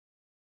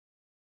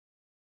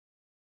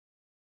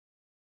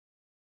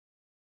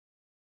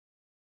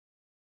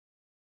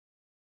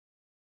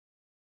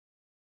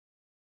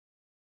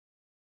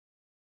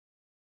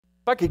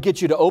I could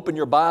get you to open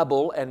your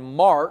Bible and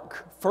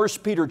mark 1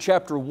 Peter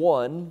chapter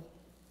 1.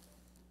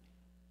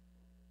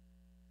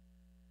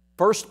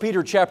 1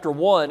 Peter chapter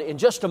 1. In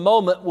just a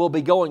moment, we'll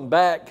be going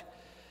back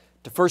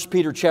to 1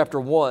 Peter chapter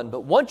 1.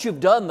 But once you've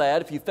done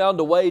that, if you found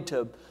a way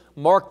to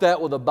mark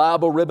that with a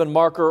Bible ribbon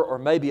marker or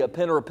maybe a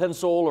pen or a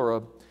pencil or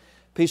a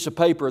piece of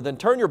paper, then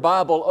turn your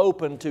Bible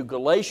open to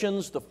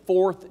Galatians, the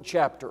 4th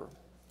chapter.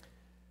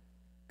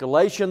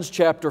 Galatians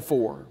chapter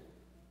 4.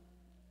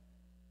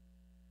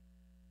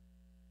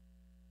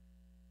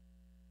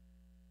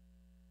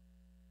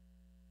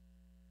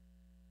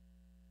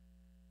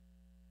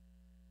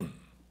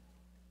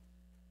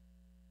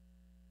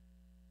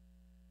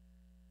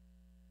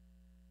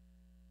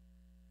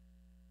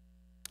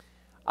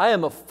 I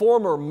am a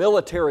former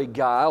military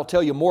guy. I'll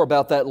tell you more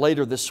about that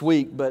later this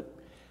week, but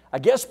I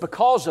guess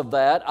because of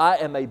that, I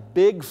am a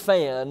big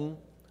fan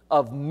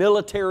of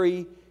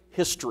military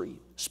history,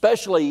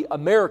 especially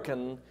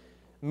American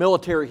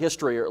military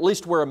history, or at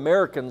least where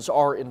Americans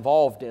are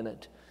involved in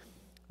it.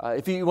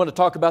 If you want to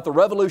talk about the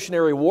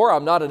Revolutionary War,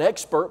 I'm not an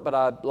expert, but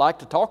I like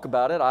to talk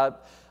about it. I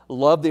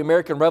love the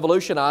American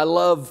Revolution. I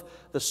love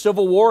the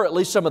Civil War, at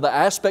least some of the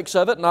aspects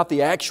of it, not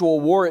the actual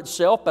war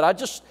itself, but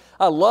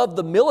I love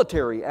the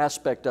military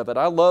aspect of it.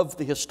 I love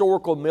the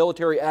historical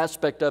military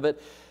aspect of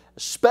it.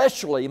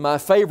 Especially, my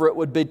favorite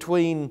would be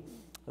between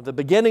the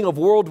beginning of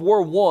World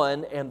War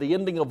I and the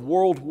ending of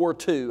World War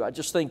II. I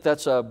just think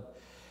that's a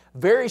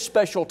very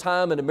special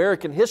time in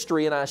American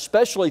history, and I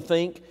especially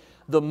think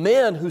the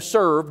men who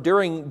served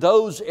during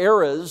those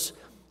eras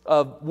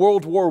of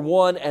World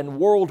War I and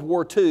World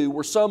War II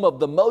were some of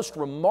the most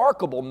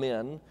remarkable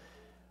men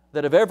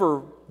that have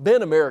ever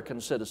been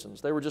American citizens.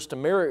 They were just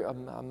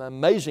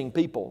amazing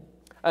people.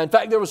 In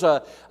fact, there was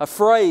a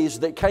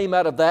phrase that came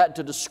out of that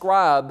to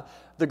describe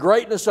the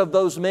greatness of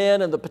those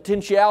men and the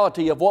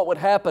potentiality of what would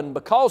happen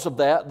because of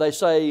that. They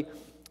say,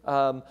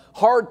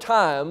 hard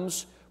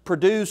times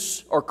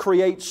produce or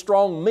create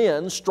strong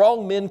men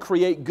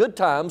create good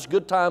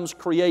times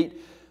create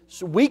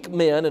weak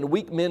men, and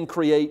weak men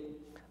create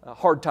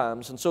hard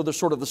times. And so there's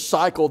sort of the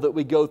cycle that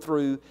we go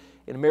through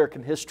in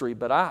American history.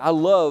 But I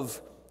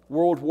love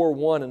World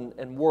War I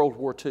and World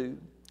War II.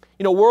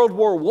 You know, World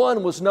War I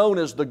was known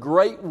as the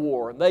Great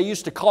War. They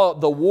used to call it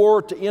the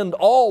war to end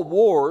all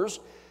wars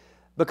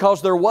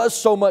because there was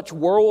so much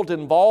world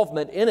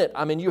involvement in it.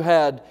 I mean, you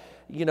had,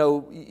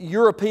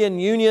 European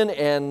Union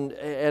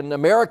and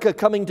America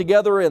coming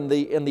together in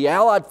the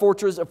Allied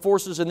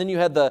forces, and then you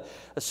had the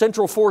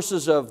central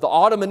forces of the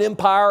Ottoman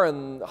Empire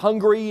and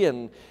Hungary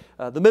and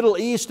the Middle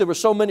East. There were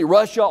so many,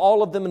 Russia,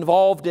 all of them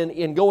involved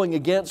in going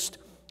against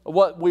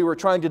what we were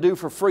trying to do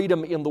for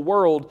freedom in the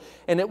world.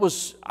 And it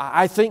was,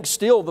 I think,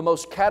 still the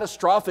most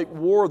catastrophic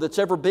war that's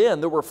ever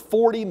been. There were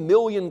 40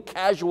 million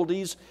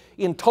casualties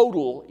in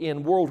total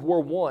in World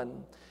War I.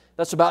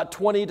 That's about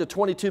 20 to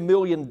 22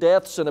 million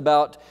deaths and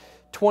about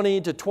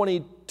 20 to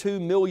 22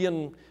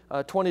 million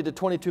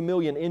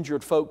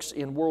injured folks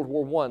in World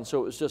War I.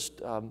 So it was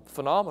just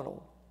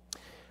phenomenal.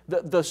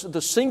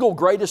 The single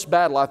greatest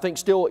battle, I think,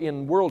 still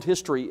in world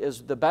history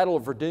is the Battle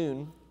of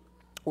Verdun,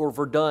 or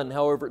Verdun,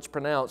 however it's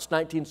pronounced,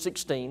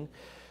 1916.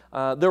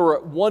 There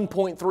were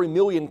 1.3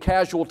 million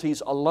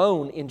casualties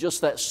alone in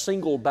just that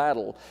single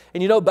battle.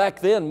 And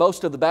back then,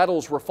 most of the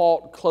battles were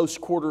fought close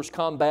quarters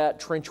combat,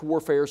 trench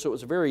warfare, so it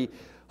was a very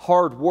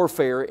hard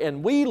warfare.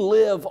 And we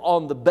live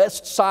on the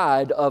best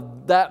side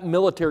of that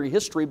military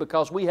history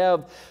because we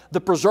have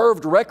the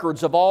preserved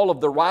records of all of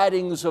the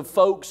writings of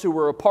folks who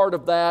were a part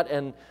of that.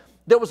 And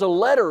there was a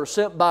letter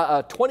sent by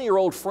a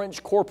 20-year-old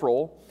French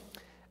corporal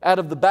out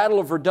of the Battle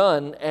of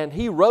Verdun, and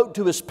he wrote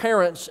to his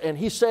parents, and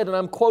he said, and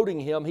I'm quoting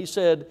him, he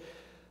said,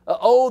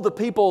 "Oh, the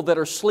people that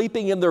are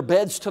sleeping in their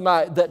beds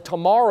tonight, that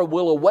tomorrow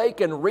will awake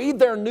and read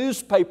their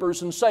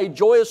newspapers and say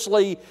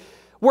joyously,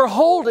 'We're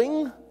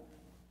holding.'"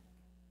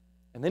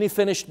 And then he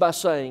finished by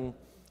saying,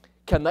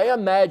 can they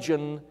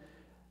imagine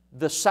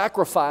the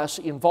sacrifice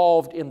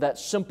involved in that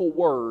simple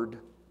word,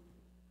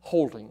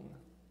 holding?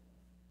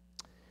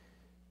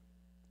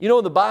 In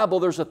the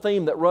Bible, there's a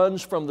theme that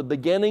runs from the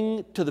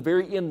beginning to the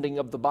very ending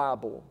of the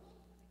Bible.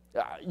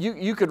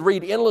 You could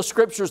read endless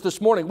scriptures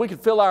this morning. We could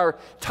fill our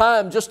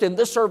time just in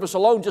this service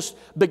alone, just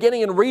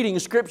beginning and reading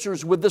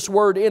scriptures with this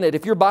word in it.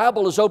 If your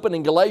Bible is open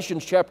in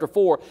Galatians chapter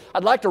 4,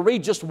 I'd like to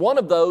read just one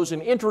of those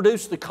and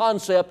introduce the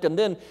concept and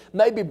then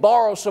maybe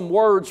borrow some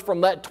words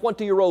from that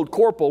 20-year-old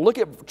corporal. Look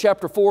at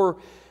chapter 4,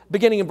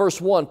 beginning in verse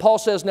 1. Paul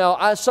says, "Now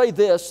I say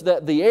this,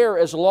 that the heir,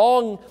 as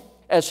long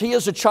as he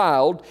is a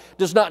child,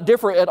 does not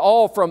differ at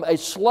all from a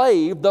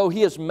slave, though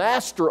he is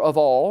master of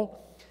all,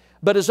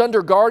 but is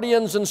under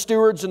guardians and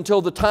stewards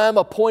until the time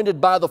appointed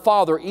by the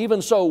Father.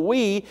 Even so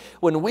we,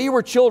 when we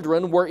were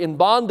children, were in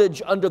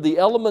bondage under the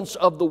elements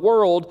of the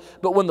world.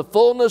 But when the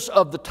fullness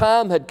of the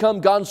time had come,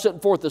 God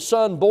sent forth the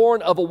Son,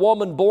 born of a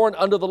woman, born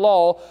under the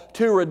law,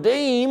 to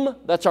redeem,"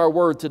 that's our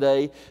word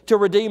today, "to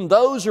redeem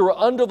those who are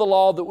under the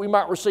law, that we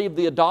might receive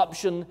the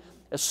adoption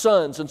as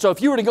sons. And so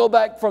if you were to go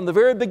back from the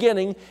very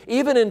beginning,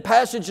 even in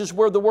passages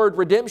where the word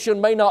redemption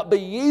may not be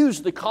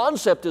used, the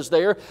concept is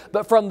there,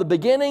 but from the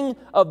beginning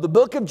of the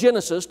book of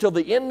Genesis till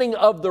the ending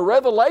of the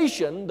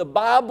Revelation, the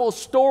Bible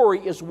story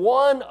is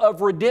one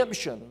of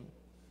redemption.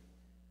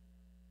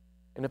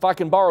 And if I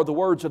can borrow the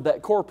words of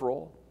that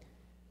corporal,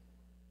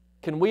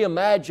 can we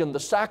imagine the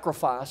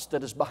sacrifice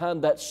that is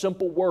behind that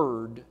simple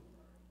word,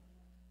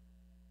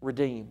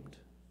 redeemed?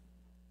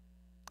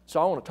 So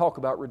I want to talk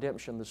about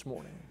redemption this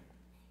morning.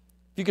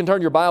 If you can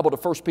turn your Bible to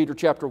 1 Peter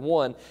chapter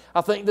 1,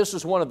 I think this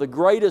is one of the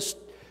greatest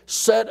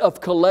set of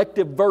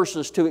collective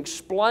verses to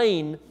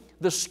explain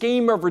the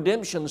scheme of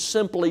redemption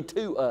simply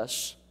to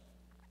us.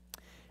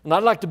 And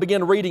I'd like to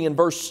begin reading in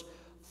verse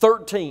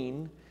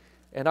 13,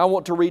 and I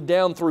want to read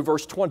down through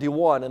verse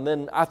 21, and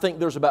then I think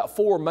there's about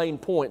 4 main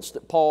points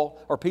that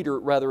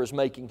Peter is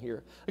making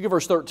here. Look at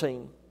verse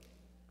 13.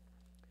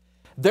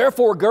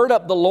 Therefore, gird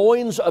up the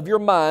loins of your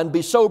mind,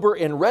 be sober,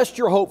 and rest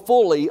your hope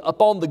fully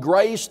upon the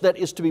grace that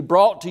is to be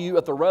brought to you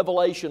at the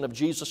revelation of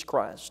Jesus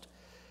Christ.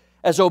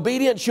 As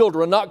obedient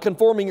children, not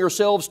conforming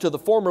yourselves to the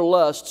former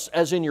lusts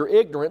as in your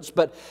ignorance,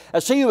 but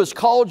as He who has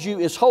called you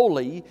is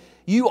holy,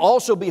 you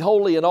also be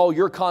holy in all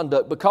your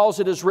conduct, because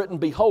it is written,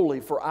 Be holy,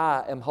 for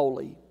I am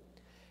holy.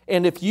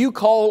 And if you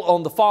call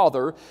on the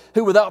Father,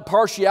 who without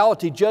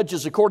partiality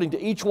judges according to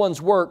each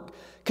one's work,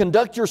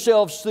 conduct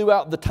yourselves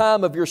throughout the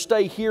time of your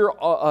stay here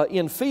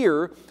in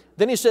fear.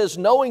 Then he says,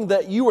 knowing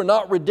that you are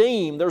not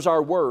redeemed, there's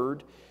our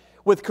word,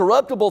 with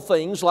corruptible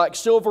things like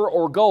silver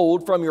or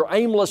gold from your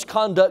aimless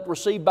conduct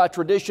received by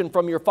tradition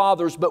from your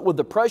fathers, but with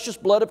the precious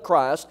blood of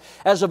Christ,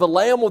 as of a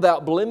lamb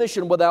without blemish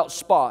and without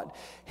spot.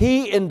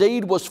 He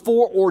indeed was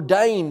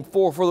foreordained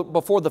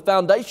before the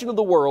foundation of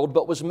the world,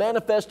 but was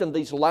manifest in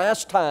these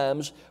last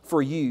times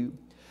for you,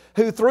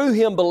 who through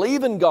Him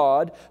believe in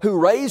God, who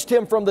raised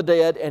Him from the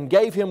dead and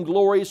gave Him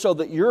glory, so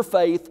that your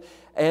faith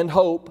and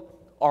hope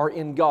are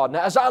in God.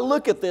 Now, as I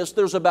look at this,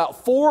 there's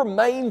about 4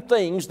 main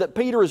things that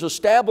Peter is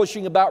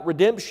establishing about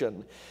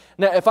redemption.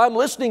 Now, if I'm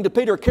listening to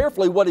Peter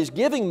carefully, what he's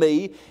giving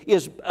me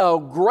is a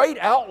great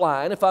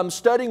outline if I'm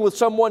studying with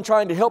someone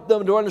trying to help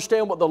them to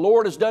understand what the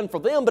Lord has done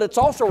for them, but it's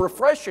also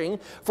refreshing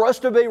for us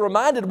to be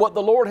reminded what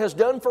the Lord has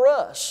done for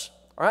us.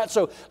 All right,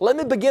 so let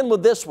me begin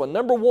with this one.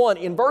 Number 1,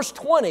 in verse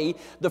 20,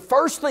 the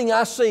first thing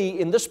I see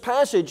in this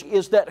passage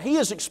is that he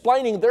is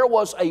explaining there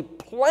was a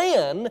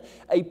plan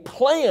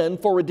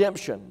for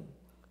redemption.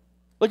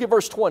 Look at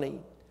verse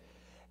 20.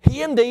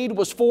 He indeed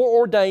was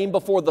foreordained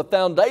before the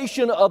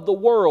foundation of the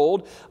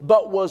world,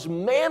 but was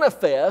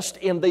manifest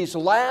in these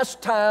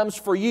last times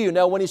for you.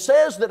 Now, when he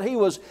says that He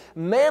was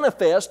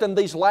manifest in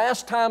these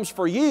last times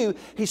for you,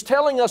 he's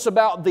telling us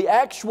about the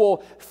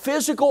actual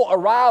physical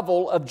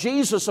arrival of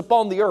Jesus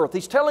upon the earth.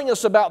 He's telling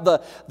us about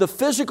the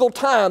physical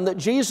time that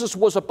Jesus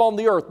was upon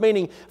the earth,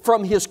 meaning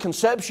from His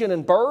conception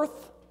and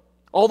birth,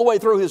 all the way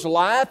through His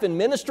life and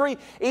ministry,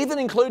 even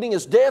including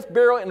His death,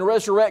 burial, and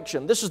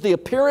resurrection. This is the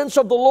appearance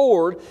of the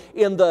Lord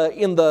in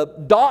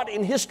the dot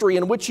in history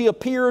in which He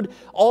appeared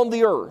on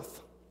the earth.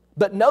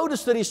 But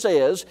notice that he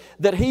says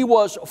that He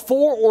was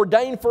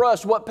foreordained for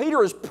us. What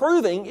Peter is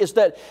proving is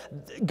that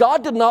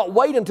God did not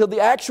wait until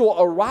the actual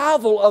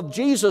arrival of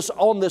Jesus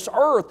on this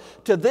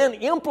earth to then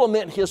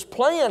implement His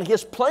plan.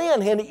 His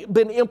plan had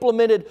been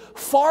implemented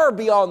far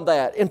beyond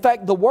that. In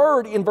fact, the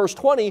word in verse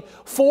 20,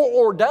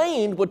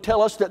 foreordained, would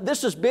tell us that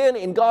this has been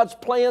in God's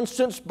plan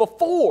since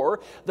before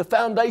the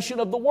foundation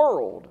of the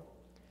world.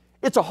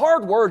 It's a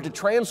hard word to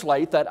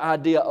translate, that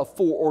idea of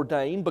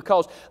foreordained,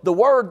 because the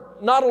word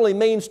not only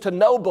means to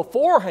know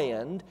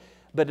beforehand,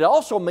 but it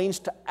also means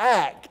to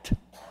act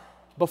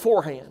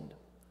beforehand.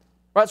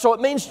 Right? So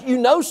it means you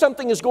know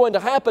something is going to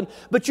happen,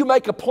 but you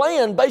make a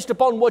plan based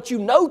upon what you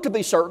know to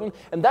be certain,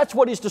 and that's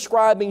what he's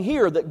describing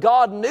here, that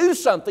God knew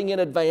something in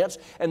advance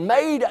and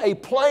made a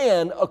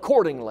plan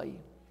accordingly.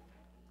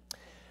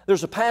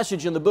 There's a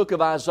passage in the book of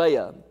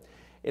Isaiah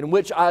in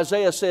which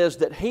Isaiah says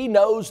that he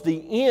knows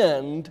the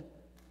end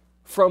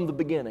from the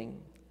beginning.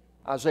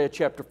 Isaiah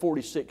chapter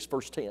 46,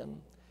 verse 10.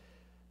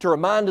 To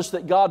remind us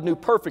that God knew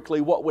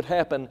perfectly what would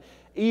happen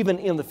even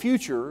in the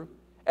future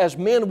as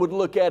men would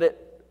look at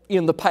it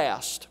in the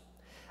past.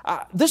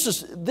 This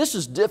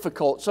is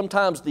difficult.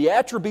 Sometimes the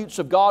attributes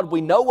of God, we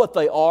know what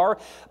they are,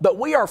 but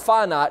we are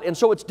finite, and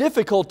so it's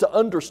difficult to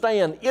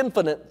understand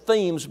infinite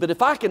themes. But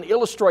if I can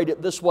illustrate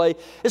it this way,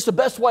 it's the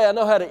best way I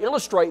know how to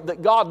illustrate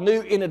that God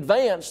knew in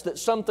advance that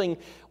something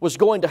was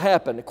going to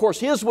happen. Of course,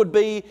 His would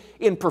be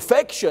in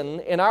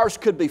perfection, and ours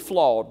could be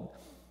flawed.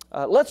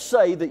 Let's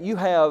say that you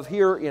have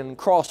here in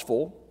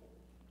Crossville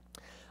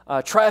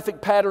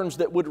traffic patterns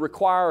that would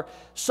require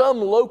some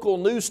local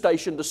news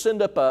station to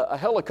send up a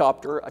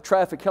helicopter, a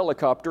traffic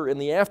helicopter in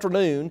the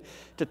afternoon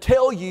to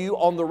tell you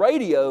on the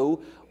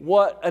radio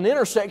what an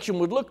intersection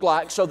would look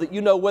like so that you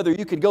know whether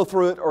you could go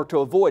through it or to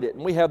avoid it.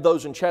 And we have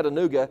those in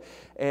Chattanooga,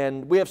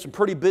 and we have some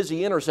pretty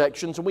busy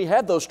intersections, and we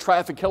have those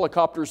traffic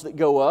helicopters that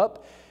go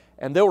up.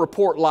 and they'll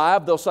report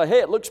live. They'll say, hey,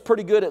 it looks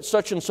pretty good at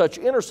such and such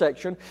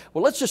intersection.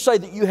 Well, let's just say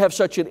that you have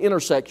such an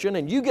intersection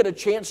and you get a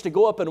chance to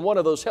go up in one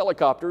of those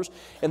helicopters,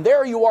 and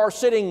there you are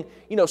sitting,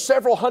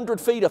 several hundred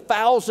feet,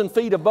 1,000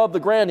 feet above the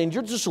ground, and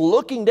you're just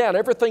looking down.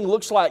 Everything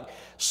looks like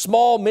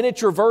small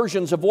miniature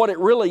versions of what it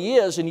really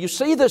is, and you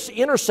see this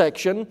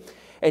intersection,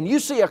 and you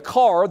see a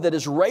car that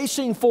is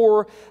racing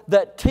for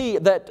that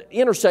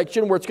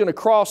intersection where it's going to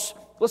cross,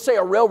 let's say,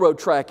 a railroad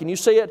track, and you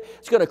see it,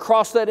 it's going to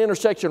cross that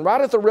intersection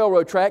right at the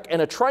railroad track, and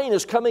a train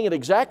is coming at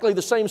exactly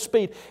the same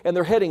speed, and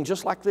they're heading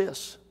just like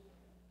this.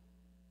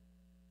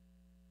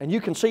 And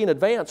you can see in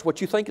advance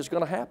what you think is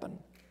going to happen.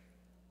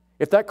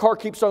 If that car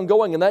keeps on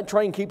going and that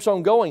train keeps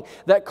on going,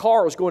 that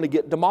car is going to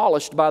get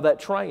demolished by that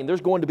train. There's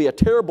going to be a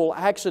terrible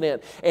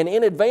accident. And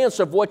in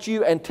advance of what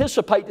you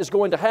anticipate is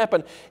going to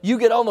happen, you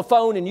get on the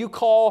phone and you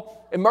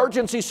call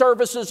emergency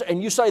services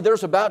and you say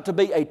there's about to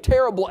be a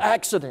terrible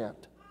accident.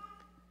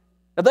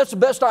 Now, that's the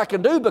best I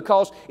can do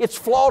because it's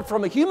flawed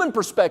from a human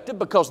perspective,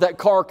 because that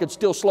car could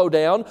still slow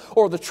down,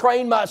 or the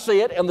train might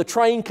see it and the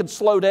train could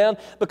slow down,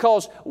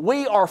 because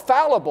we are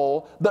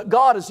fallible, but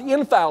God is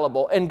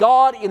infallible. And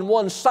God, in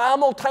one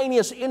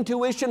simultaneous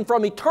intuition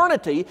from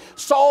eternity,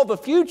 saw the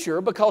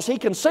future because He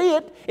can see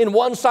it in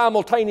one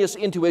simultaneous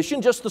intuition,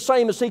 just the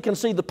same as He can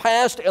see the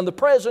past and the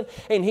present.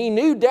 And He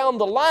knew down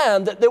the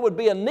line that there would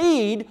be a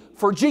need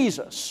for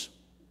Jesus.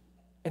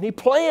 And He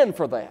planned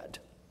for that.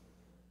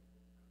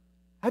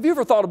 Have you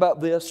ever thought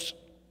about this?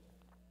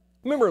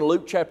 Remember in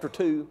Luke chapter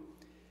 2,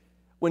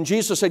 when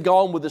Jesus had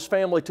gone with His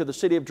family to the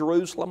city of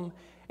Jerusalem,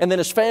 and then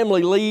His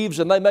family leaves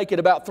and they make it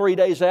about 3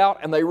 days out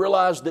and they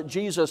realize that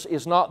Jesus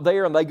is not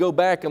there, and they go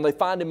back and they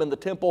find Him in the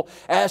temple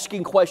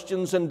asking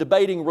questions and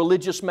debating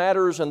religious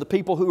matters, and the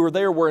people who were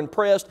there were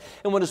impressed.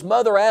 And when His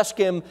mother asked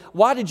Him,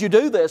 why did you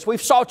do this?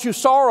 We've sought you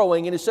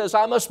sorrowing. And He says,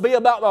 I must be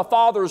about my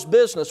Father's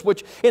business,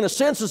 which in a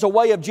sense is a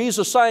way of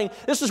Jesus saying,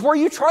 this is where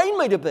you trained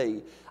me to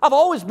be. I've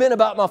always been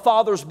about my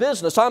Father's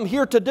business. I'm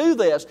here to do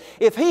this.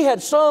 If He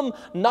had some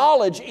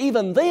knowledge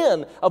even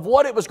then of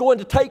what it was going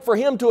to take for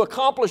Him to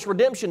accomplish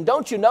redemption,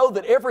 don't you know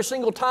that every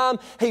single time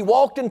He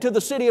walked into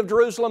the city of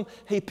Jerusalem,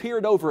 He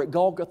peered over at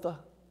Golgotha?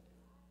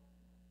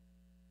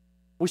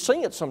 We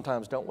sing it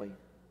sometimes, don't we?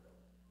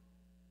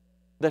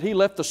 That He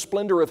left the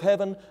splendor of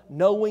heaven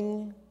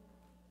knowing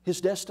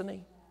His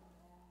destiny.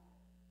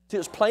 It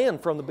was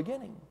planned from the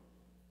beginning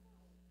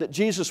that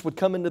Jesus would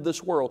come into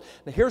this world.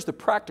 Now here's the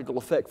practical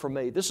effect for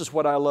me. This is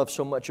what I love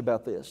so much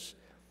about this.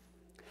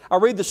 I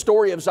read the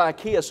story of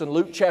Zacchaeus in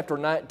Luke chapter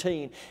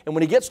 19, and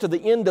when he gets to the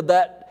end of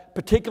that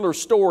particular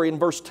story in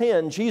verse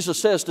 10, Jesus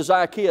says to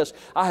Zacchaeus,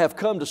 I have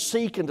come to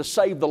seek and to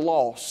save the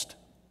lost.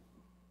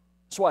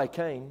 That's why He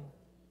came.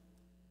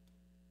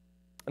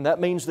 And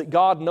that means that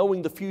God,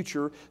 knowing the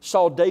future,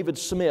 saw David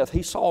Smith.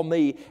 He saw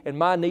me and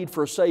my need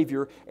for a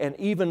Savior. And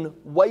even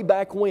way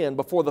back when,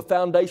 before the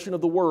foundation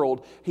of the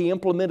world, He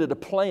implemented a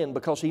plan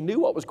because He knew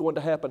what was going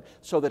to happen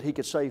so that He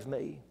could save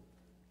me.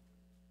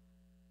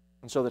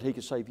 And so that He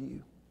could save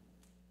you.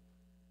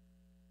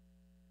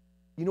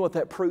 You know what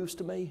that proves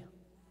to me?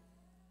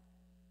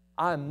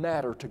 I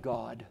matter to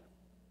God.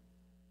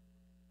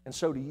 And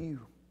so do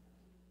you.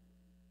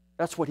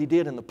 That's what He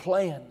did in the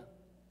plan.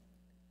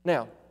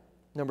 Now,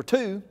 number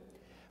 2,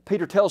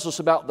 Peter tells us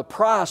about the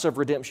price of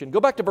redemption. Go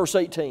back to verse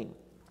 18.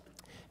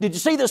 Did you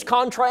see this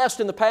contrast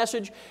in the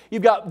passage?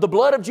 You've got the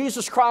blood of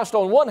Jesus Christ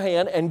on one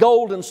hand and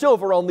gold and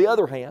silver on the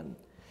other hand.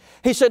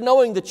 He said,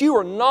 knowing that you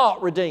are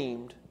not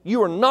redeemed.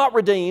 You are not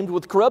redeemed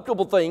with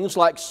corruptible things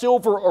like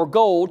silver or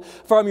gold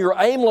from your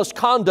aimless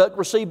conduct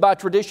received by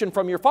tradition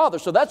from your father.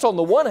 So that's on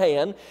the one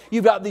hand.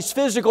 You've got these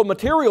physical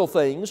material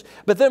things.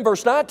 But then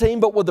verse 19,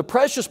 but with the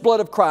precious blood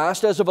of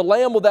Christ as of a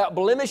lamb without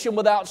blemish and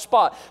without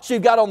spot. So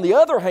you've got on the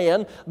other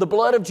hand the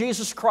blood of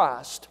Jesus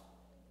Christ.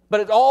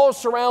 But it all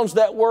surrounds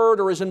that word,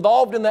 or is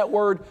involved in that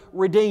word,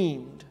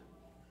 redeemed.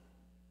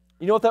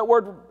 You know what that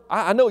word,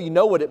 I know you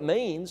know what it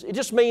means. It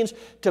just means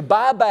to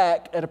buy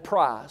back at a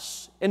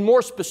price. And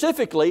more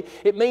specifically,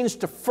 it means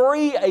to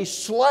free a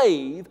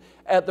slave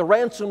at the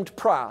ransomed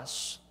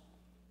price.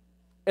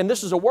 And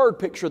this is a word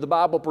picture the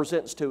Bible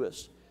presents to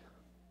us.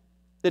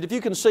 That if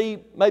you can see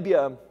maybe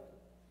a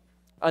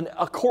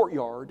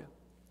courtyard,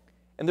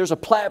 and there's a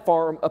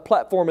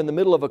platform in the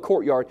middle of a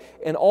courtyard,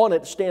 and on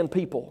it stand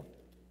people,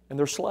 and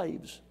they're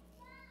slaves.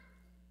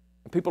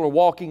 People are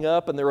walking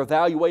up and they're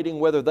evaluating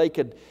whether they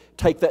could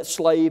take that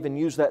slave and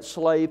use that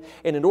slave.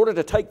 And in order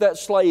to take that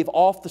slave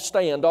off the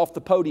stand, off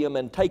the podium,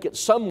 and take it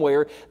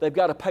somewhere, they've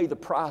got to pay the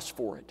price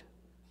for it.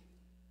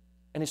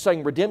 And He's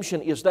saying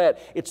redemption is that.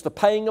 It's the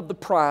paying of the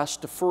price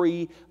to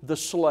free the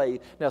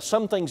slave. Now,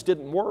 some things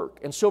didn't work,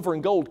 and silver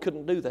and gold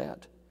couldn't do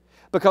that.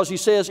 Because he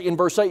says in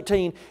verse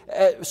 18,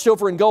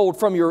 silver and gold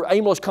from your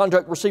aimless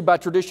conduct received by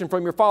tradition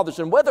from your fathers.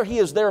 And whether he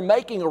is there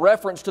making a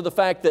reference to the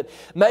fact that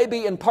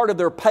maybe in part of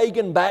their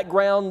pagan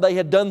background they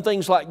had done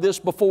things like this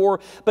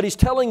before, but he's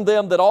telling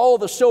them that all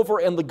the silver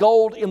and the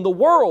gold in the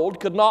world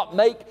could not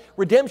make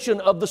redemption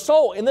of the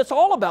soul. And it's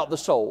all about the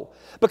soul.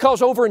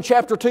 Because over in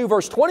chapter 2,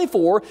 verse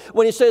 24,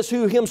 when he says,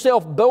 who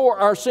himself bore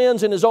our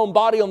sins in his own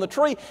body on the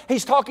tree,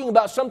 he's talking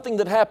about something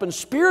that happens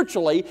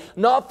spiritually,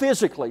 not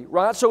physically,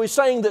 right? So he's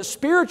saying that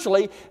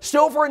spiritually,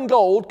 silver and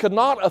gold could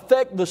not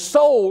affect the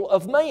soul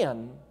of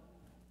man.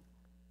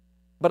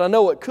 But I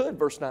know it could,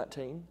 verse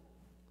 19.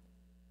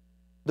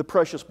 The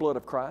precious blood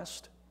of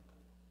Christ.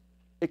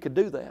 It could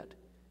do that.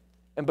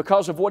 And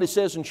because of what he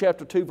says in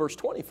chapter 2, verse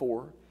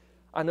 24,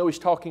 I know he's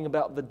talking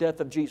about the death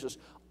of Jesus.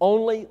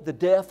 Only the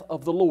death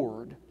of the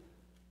Lord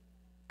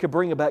could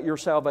bring about your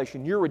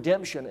salvation, your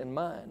redemption and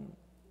mine.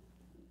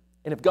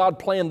 And if God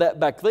planned that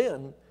back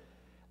then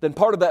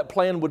part of that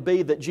plan would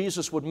be that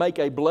Jesus would make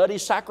a bloody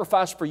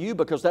sacrifice for you,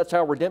 because that's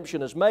how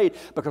redemption is made,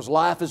 because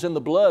life is in the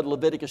blood,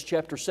 Leviticus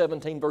chapter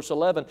 17, verse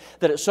 11,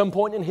 that at some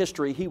point in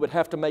history He would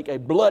have to make a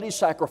bloody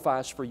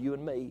sacrifice for you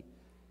and me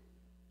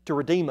to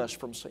redeem us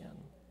from sin.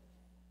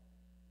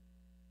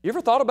 You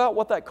ever thought about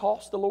what that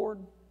cost the Lord?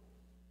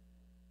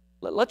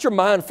 Let your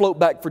mind float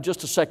back for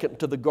just a second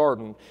to the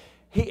garden.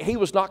 He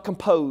was not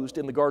composed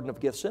in the Garden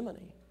of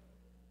Gethsemane.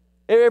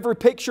 Every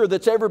picture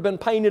that's ever been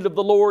painted of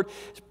the Lord,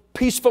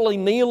 peacefully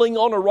kneeling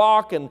on a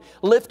rock and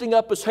lifting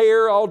up His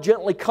hair all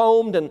gently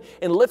combed and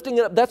lifting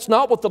it up, that's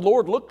not what the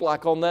Lord looked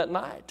like on that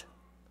night.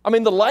 I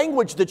mean, the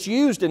language that's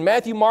used in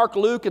Matthew, Mark,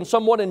 Luke, and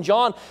somewhat in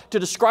John to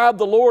describe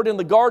the Lord in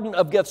the Garden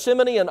of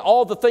Gethsemane and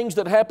all the things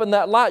that happened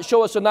that night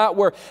show us a night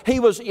where He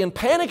was in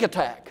panic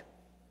attack.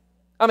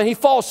 I mean, He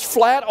falls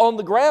flat on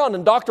the ground,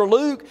 and Dr.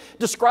 Luke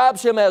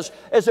describes Him as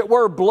it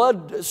were,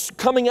 blood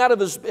coming out of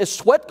his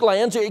sweat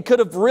glands. It could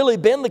have really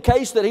been the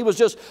case that He was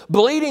just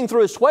bleeding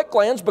through His sweat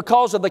glands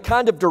because of the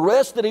kind of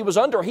duress that He was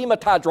under.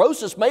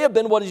 Hematidrosis may have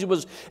been what He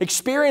was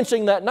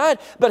experiencing that night,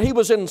 but He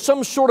was in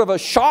some sort of a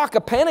shock,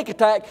 a panic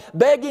attack,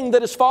 begging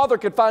that His Father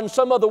could find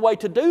some other way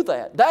to do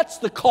that. That's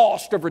the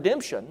cost of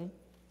redemption.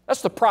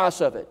 That's the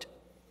price of it.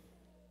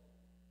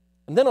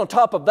 And then on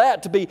top of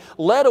that, to be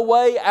led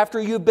away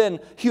after you've been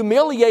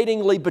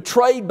humiliatingly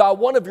betrayed by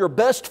one of your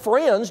best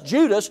friends,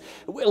 Judas,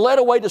 led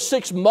away to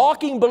 6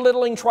 mocking,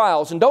 belittling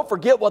trials. And don't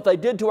forget what they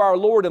did to our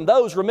Lord in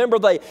those. Remember,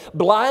 they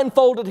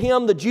blindfolded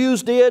Him, the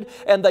Jews did,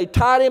 and they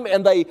tied Him,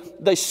 and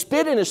they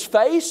spit in His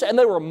face, and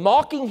they were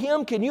mocking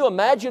Him. Can you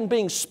imagine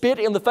being spit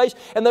in the face?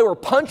 And they were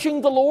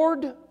punching the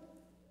Lord?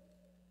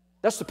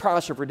 That's the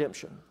price of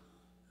redemption.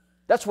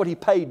 That's what He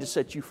paid to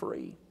set you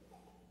free.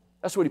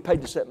 That's what He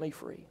paid to set me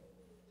free.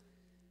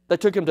 They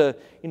took Him to,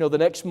 the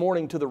next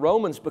morning to the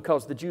Romans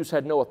because the Jews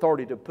had no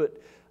authority to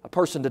put a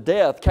person to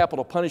death.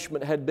 Capital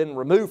punishment had been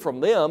removed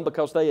from them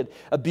because they had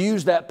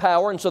abused that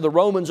power, and so the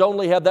Romans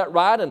only had that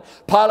right, and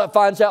Pilate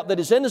finds out that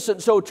he's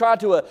innocent, so try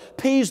to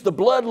appease the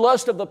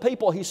bloodlust of the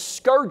people, he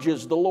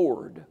scourges the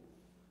Lord.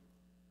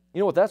 You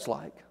know what that's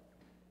like?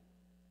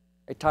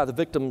 They tie the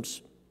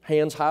victim's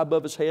hands high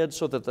above his head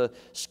so that the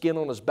skin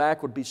on his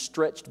back would be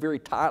stretched very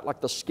tight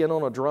like the skin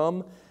on a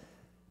drum.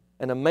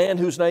 And a man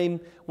whose name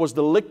was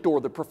the lictor,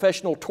 the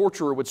professional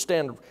torturer, would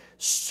stand a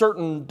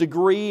certain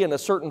degree and a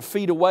certain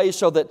feet away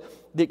so that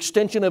the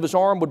extension of his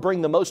arm would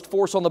bring the most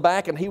force on the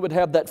back, and he would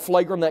have that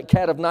flagrum, that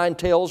cat of 9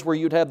 tails, where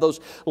you'd have those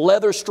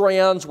leather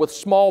strands with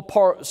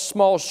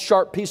small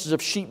sharp pieces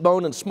of sheep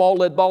bone and small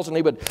lead balls, and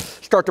he would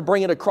start to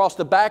bring it across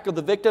the back of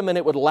the victim, and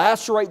it would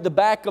lacerate the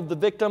back of the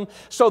victim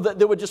so that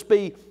there would just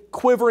be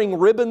quivering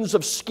ribbons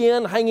of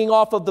skin hanging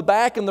off of the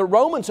back. And the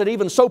Romans had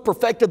even so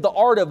perfected the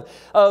art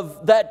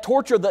of that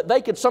torture that they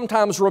could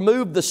sometimes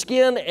remove the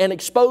skin and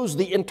expose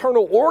the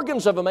internal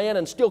organs of a man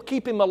and still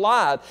keep him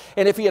alive.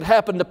 And if he had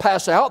happened to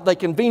pass out, they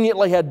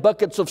conveniently had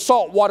buckets of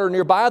salt water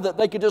nearby that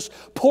they could just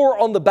pour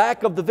on the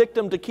back of the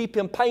victim to keep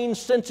him pain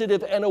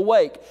sensitive and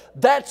awake.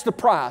 That's the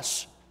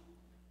price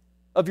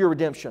of your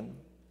redemption.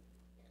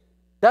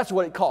 That's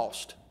what it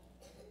cost.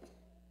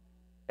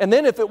 And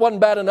then if it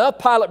wasn't bad enough,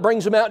 Pilate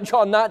brings him out in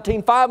John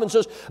 19:5 and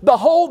says,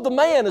 "Behold the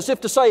man," as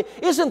if to say,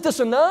 "Isn't this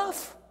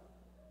enough?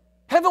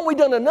 Haven't we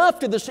done enough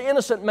to this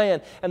innocent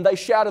man?" And they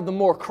shouted the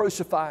more,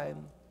 "Crucify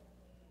him."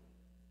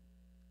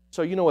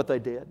 So you know what they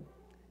did.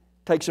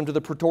 Takes him to the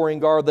Praetorian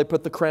Guard. They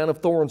put the crown of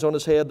thorns on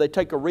his head. They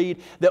take a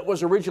reed that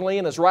was originally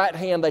in his right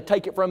hand. They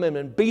take it from him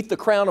and beat the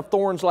crown of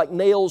thorns like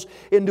nails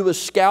into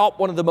his scalp,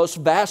 one of the most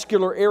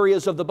vascular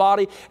areas of the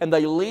body. And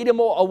they lead him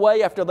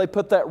away after they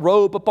put that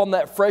robe upon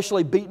that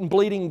freshly beaten,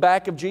 bleeding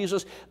back of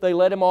Jesus. They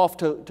led him off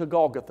to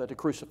Golgotha to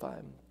crucify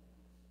him.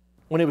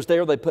 When he was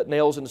there, they put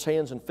nails in his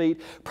hands and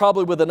feet,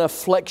 probably with enough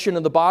flexion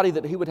in the body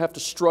that he would have to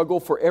struggle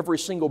for every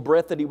single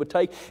breath that he would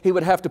take. He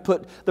would have to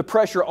put the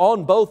pressure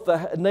on both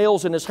the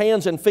nails in his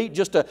hands and feet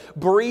just to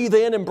breathe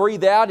in and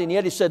breathe out. And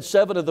yet he said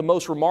 7 of the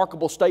most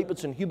remarkable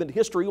statements in human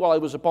history while he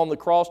was upon the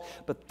cross.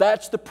 But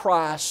that's the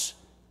price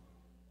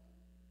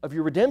of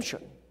your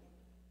redemption.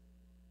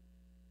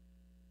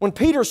 When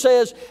Peter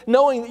says,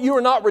 knowing that you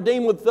are not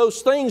redeemed with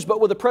those things,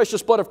 but with the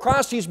precious blood of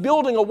Christ, he's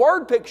building a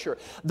word picture.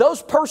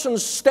 Those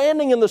persons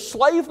standing in the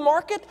slave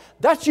market,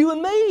 that's you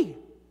and me.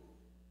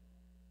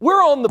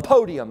 We're on the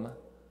podium.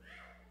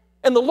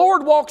 And the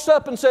Lord walks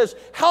up and says,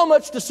 how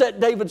much to set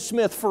David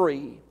Smith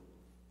free?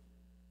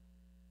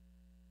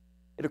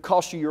 It'll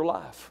cost you your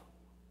life.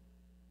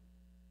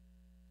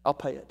 I'll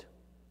pay it.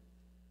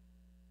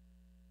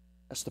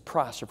 That's the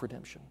price of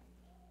redemption.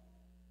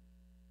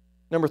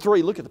 Number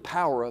 3, look at the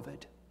power of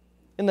it.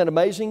 Isn't that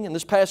amazing? In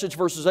this passage,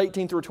 verses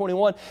 18 through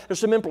 21, there's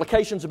some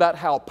implications about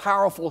how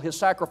powerful His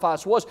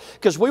sacrifice was,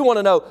 because we want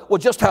to know, well,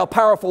 just how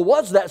powerful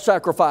was that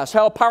sacrifice?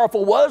 How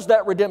powerful was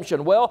that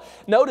redemption? Well,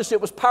 notice it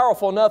was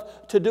powerful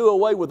enough to do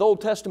away with Old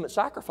Testament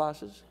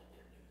sacrifices,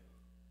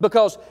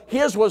 because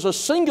His was a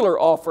singular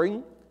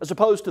offering as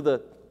opposed to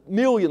the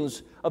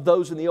millions of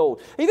those in the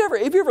Old.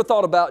 Have you ever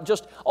thought about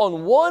just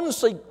on one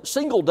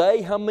single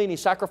day how many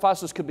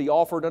sacrifices could be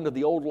offered under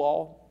the old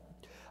law?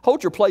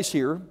 Hold your place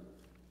here.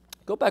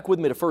 Go back with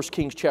me to 1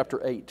 Kings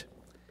chapter 8.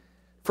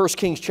 1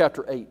 Kings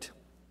chapter 8.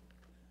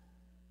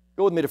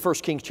 Go with me to 1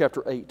 Kings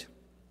chapter 8.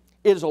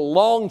 It is a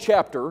long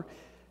chapter,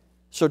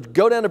 so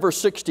go down to verse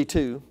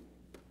 62.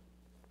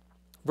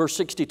 Verse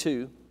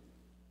 62.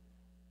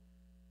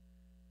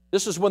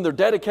 This is when they're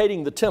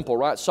dedicating the temple,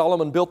 right?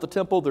 Solomon built the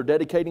temple, they're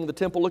dedicating the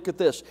temple. Look at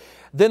this.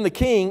 Then the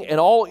king and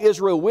all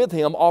Israel with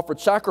him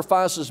offered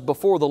sacrifices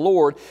before the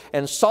Lord,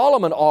 and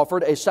Solomon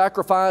offered a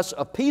sacrifice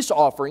of peace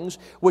offerings,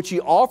 which he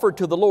offered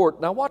to the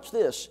Lord. Now watch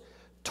this.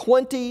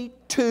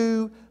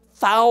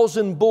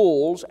 22,000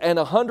 bulls and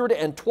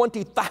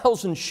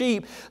 120,000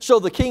 sheep. So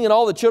the king and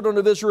all the children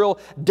of Israel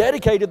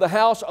dedicated the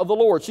house of the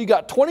Lord. So you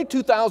got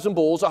 22,000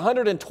 bulls,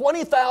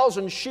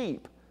 120,000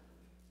 sheep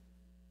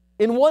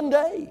in one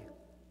day.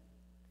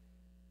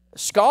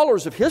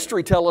 Scholars of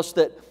history tell us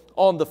that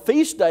on the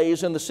feast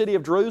days in the city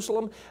of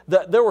Jerusalem,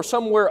 that there were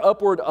somewhere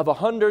upward of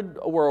 100,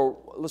 or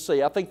let's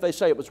see, I think they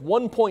say it was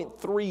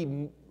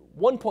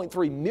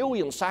 1.3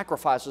 million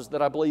sacrifices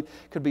that I believe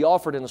could be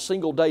offered in a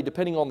single day,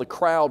 depending on the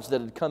crowds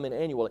that had come in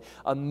annually.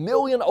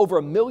 Over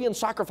a million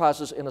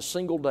sacrifices in a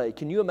single day.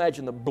 Can you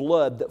imagine the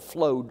blood that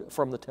flowed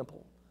from the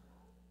temple?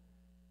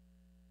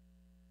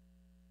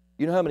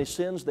 You know how many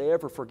sins they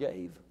ever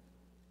forgave?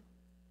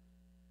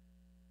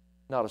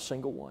 Not a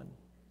single one.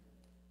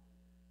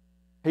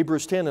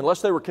 Hebrews 10,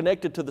 unless they were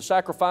connected to the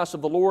sacrifice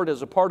of the Lord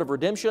as a part of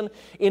redemption,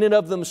 in and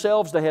of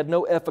themselves they had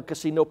no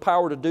efficacy, no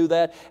power to do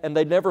that, and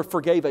they never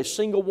forgave a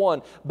single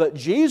one. But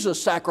Jesus'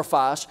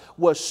 sacrifice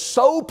was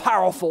so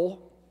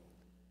powerful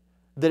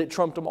that it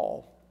trumped them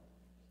all.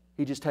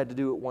 He just had to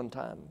do it one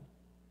time.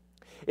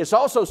 It's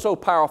also so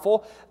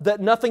powerful that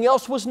nothing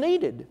else was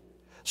needed.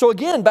 So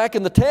again, back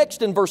in the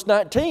text in verse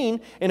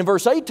 19 and in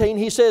verse 18,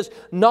 he says,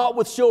 not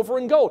with silver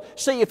and gold.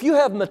 See, if you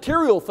have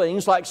material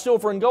things like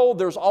silver and gold,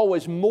 there's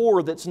always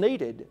more that's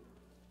needed.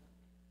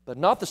 But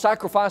not the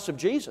sacrifice of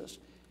Jesus.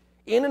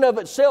 In and of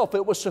itself,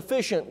 it was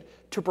sufficient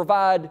to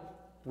provide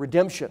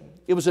redemption.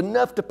 It was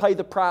enough to pay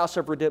the price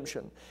of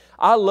redemption.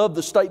 I love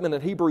the statement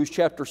in Hebrews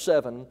chapter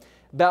 7,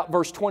 about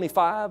verse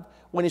 25,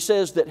 when he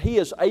says that He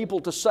is able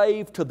to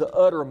save to the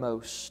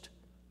uttermost.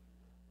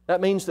 That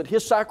means that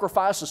His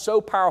sacrifice is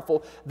so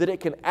powerful that it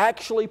can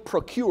actually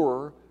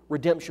procure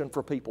redemption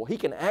for people. He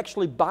can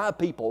actually buy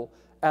people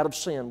out of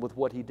sin with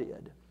what He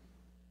did.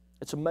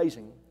 It's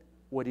amazing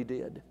what He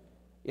did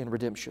in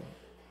redemption.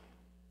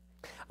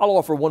 I'll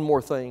offer one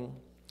more thing.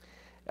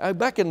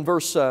 Back in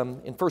 1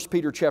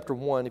 Peter chapter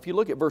 1, if you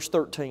look at verse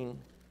 13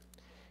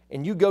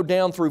 and you go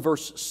down through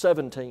verse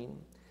 17,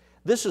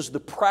 this is the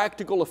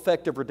practical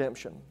effect of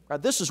redemption.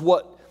 Right? This is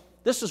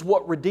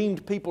what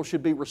redeemed people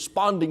should be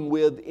responding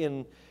with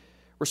in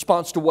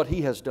response to what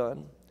He has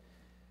done.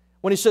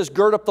 When he says,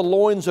 gird up the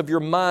loins of your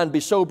mind,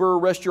 be sober,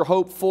 rest your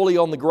hope fully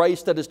on the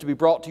grace that is to be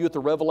brought to you at the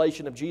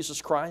revelation of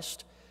Jesus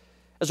Christ.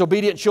 As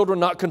obedient children,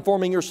 not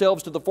conforming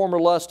yourselves to the former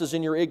lust as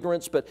in your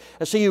ignorance, but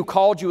as He who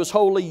called you is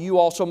holy, you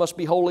also must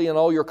be holy in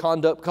all your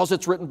conduct, because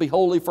it's written, be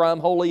holy, for I am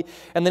holy.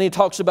 And then he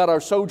talks about our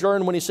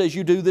sojourn when he says,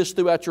 you do this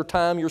throughout your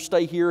time, your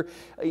stay here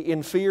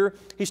in fear.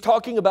 He's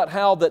talking about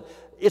how that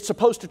it's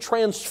supposed to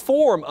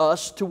transform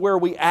us to where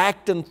we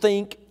act and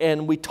think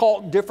and we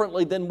talk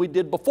differently than we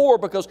did before,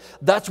 because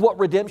that's what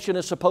redemption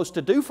is supposed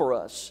to do for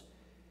us.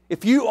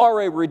 If you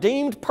are a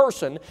redeemed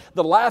person,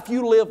 the life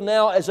you live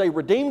now as a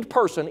redeemed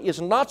person is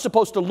not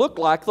supposed to look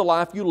like the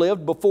life you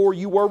lived before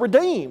you were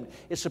redeemed.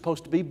 It's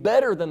supposed to be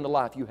better than the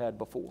life you had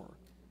before.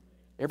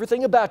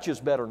 Everything about you is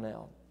better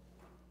now.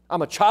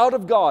 I'm a child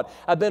of God.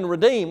 I've been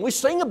redeemed. We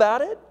sing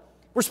about it.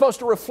 We're supposed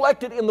to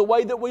reflect it in the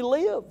way that we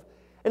live.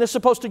 And it's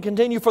supposed to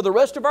continue for the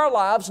rest of our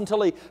lives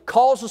until He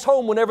calls us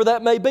home, whenever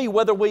that may be,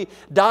 whether we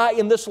die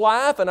in this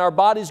life and our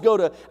bodies go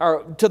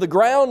to the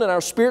ground and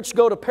our spirits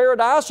go to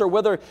paradise, or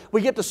whether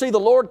we get to see the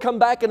Lord come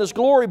back in His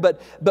glory,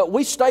 but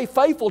we stay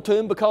faithful to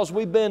Him because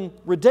we've been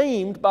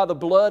redeemed by the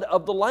blood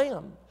of the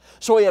Lamb.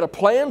 So He had a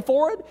plan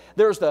for it.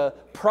 There's the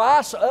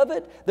price of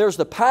it. There's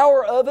the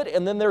power of it.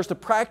 And then there's the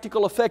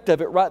practical effect of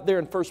it right there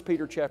in 1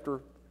 Peter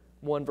chapter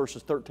 1,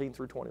 verses 13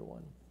 through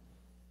 21.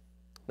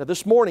 Now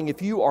this morning,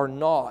 if you are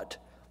not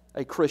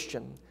a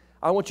Christian,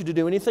 I want you to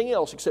do anything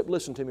else except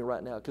listen to me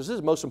right now, because this is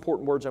the most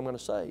important words I'm going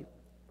to say.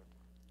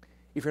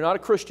 If you're not a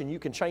Christian, you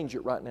can change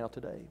it right now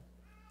today.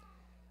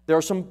 There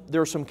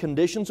are some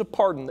conditions of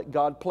pardon that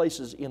God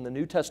places in the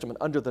New Testament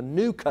under the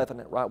new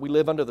covenant, right? We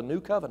live under the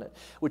new covenant,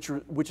 which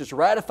is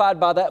ratified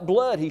by that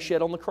blood He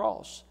shed on the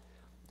cross.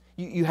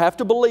 You have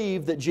to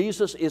believe that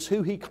Jesus is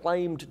who He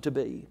claimed to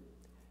be.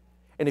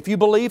 And if you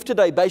believe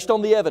today, based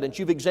on the evidence,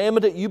 you've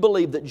examined it, you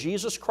believe that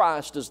Jesus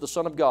Christ is the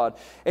Son of God,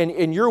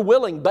 and you're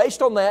willing,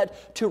 based on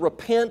that, to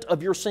repent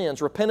of your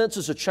sins. Repentance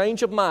is a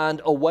change of mind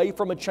away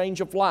from a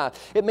change of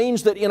life. It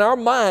means that in our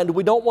mind,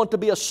 we don't want to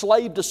be a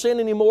slave to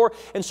sin anymore,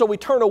 and so we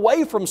turn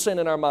away from sin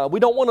in our mind. We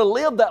don't want to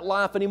live that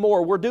life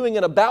anymore. We're doing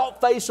an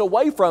about-face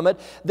away from it,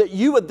 that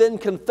you would then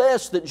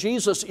confess that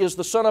Jesus is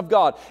the Son of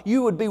God.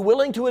 You would be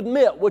willing to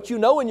admit what you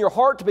know in your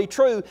heart to be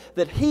true,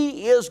 that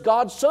He is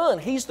God's Son.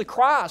 He's the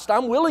Christ.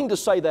 I'm willing to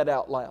say that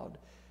out loud.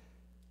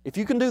 If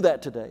you can do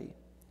that today,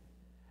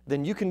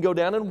 then you can go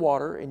down in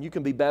water and you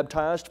can be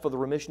baptized for the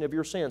remission of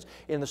your sins.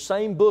 In the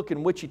same book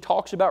in which he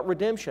talks about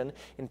redemption,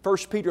 in 1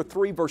 Peter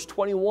 3 verse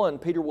 21,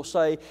 Peter will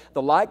say,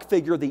 the like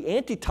figure, the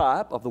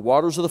antitype of the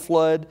waters of the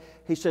flood,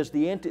 he says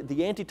the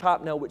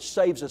antitype now which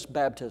saves us,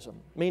 baptism.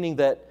 Meaning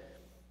that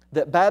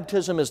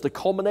baptism is the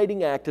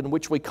culminating act in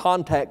which we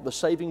contact the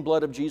saving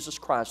blood of Jesus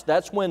Christ.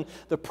 That's when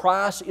the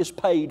price is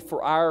paid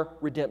for our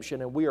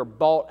redemption and we are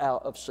bought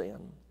out of sin.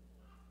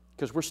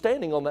 Because we're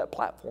standing on that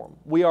platform.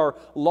 We are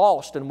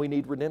lost and we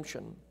need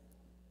redemption.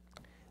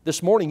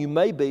 This morning you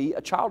may be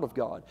a child of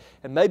God,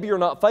 and maybe you're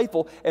not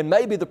faithful, and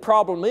maybe the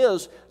problem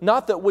is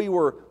not that we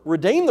were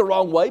redeemed the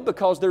wrong way,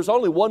 because there's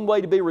only one way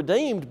to be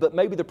redeemed, but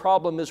maybe the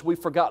problem is we've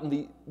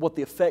forgotten what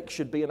the effect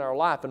should be in our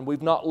life, and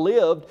we've not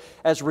lived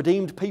as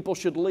redeemed people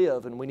should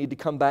live, and we need to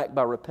come back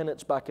by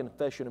repentance, by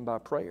confession, and by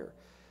prayer.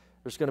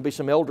 There's going to be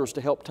some elders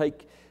to help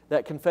take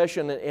that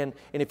confession, and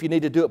if you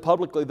need to do it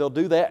publicly, they'll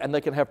do that, and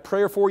they can have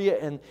prayer for you,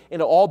 and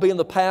it'll all be in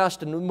the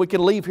past, and we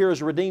can leave here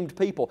as redeemed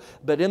people.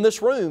 But in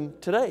this room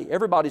today,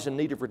 everybody's in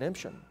need of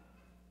redemption,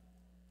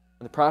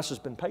 and the price has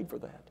been paid for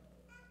that.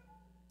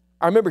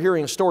 I remember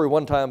hearing a story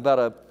one time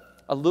about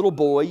a little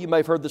boy. You may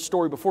have heard this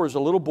story before. There's a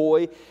little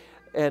boy,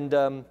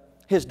 and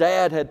his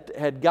dad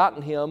had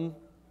gotten him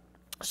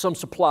some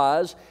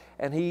supplies,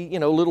 and he,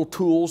 little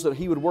tools that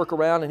he would work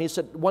around. And he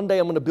said, one day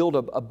I'm going to build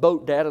a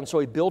boat, Dad. And so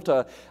he built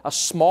a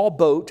small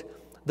boat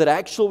that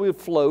actually would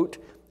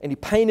float. And he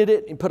painted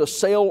it and put a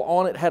sail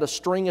on it, had a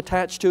string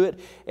attached to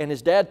it. And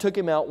his dad took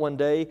him out one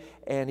day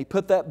and he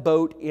put that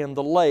boat in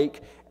the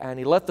lake. And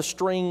he let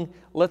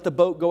the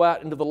boat go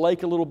out into the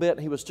lake a little bit.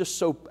 And he was just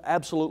so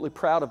absolutely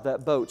proud of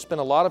that boat.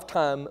 Spent a lot of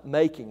time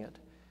making it.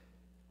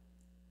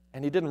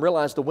 And he didn't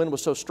realize the wind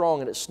was so strong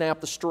and it snapped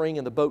the string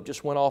and the boat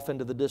just went off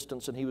into the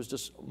distance, and he was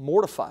just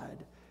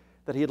mortified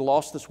that he had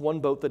lost this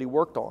one boat that he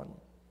worked on.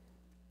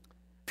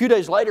 A few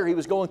days later, he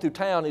was going through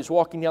town. He was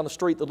walking down the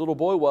street, the little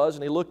boy was,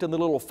 and he looked in the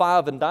little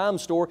 5 and dime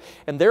store,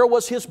 and there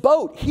was his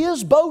boat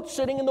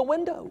sitting in the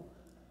window.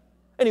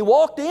 And he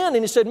walked in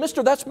and he said,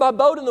 Mister, that's my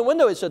boat in the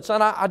window. He said,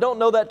 son, I don't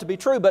know that to be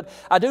true, but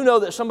I do know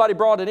that somebody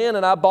brought it in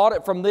and I bought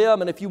it from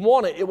them, and if you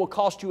want it, it will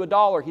cost you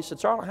 $1. He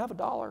said, sir, I don't have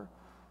 $1.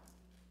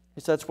 He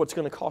said, that's what's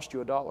going to cost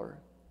you $1.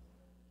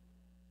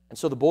 And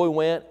so the boy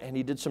went and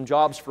he did some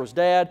jobs for his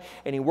dad,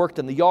 and he worked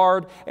in the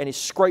yard, and he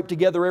scraped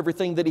together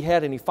everything that he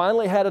had, and he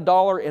finally had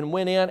 $1 and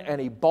went in and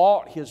he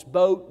bought his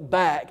boat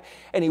back.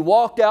 And he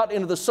walked out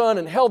into the sun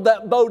and held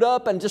that boat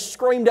up and just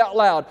screamed out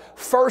loud,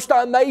 first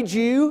I made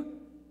you,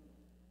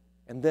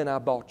 and then I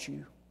bought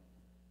you.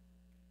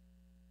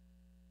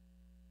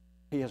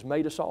 He has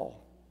made us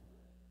all.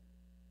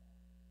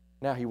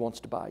 Now He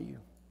wants to buy you.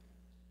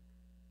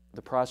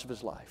 The price of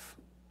His life.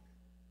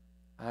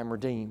 I am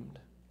redeemed.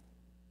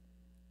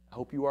 I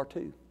hope you are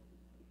too,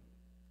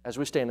 as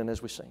we stand and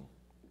as we sing.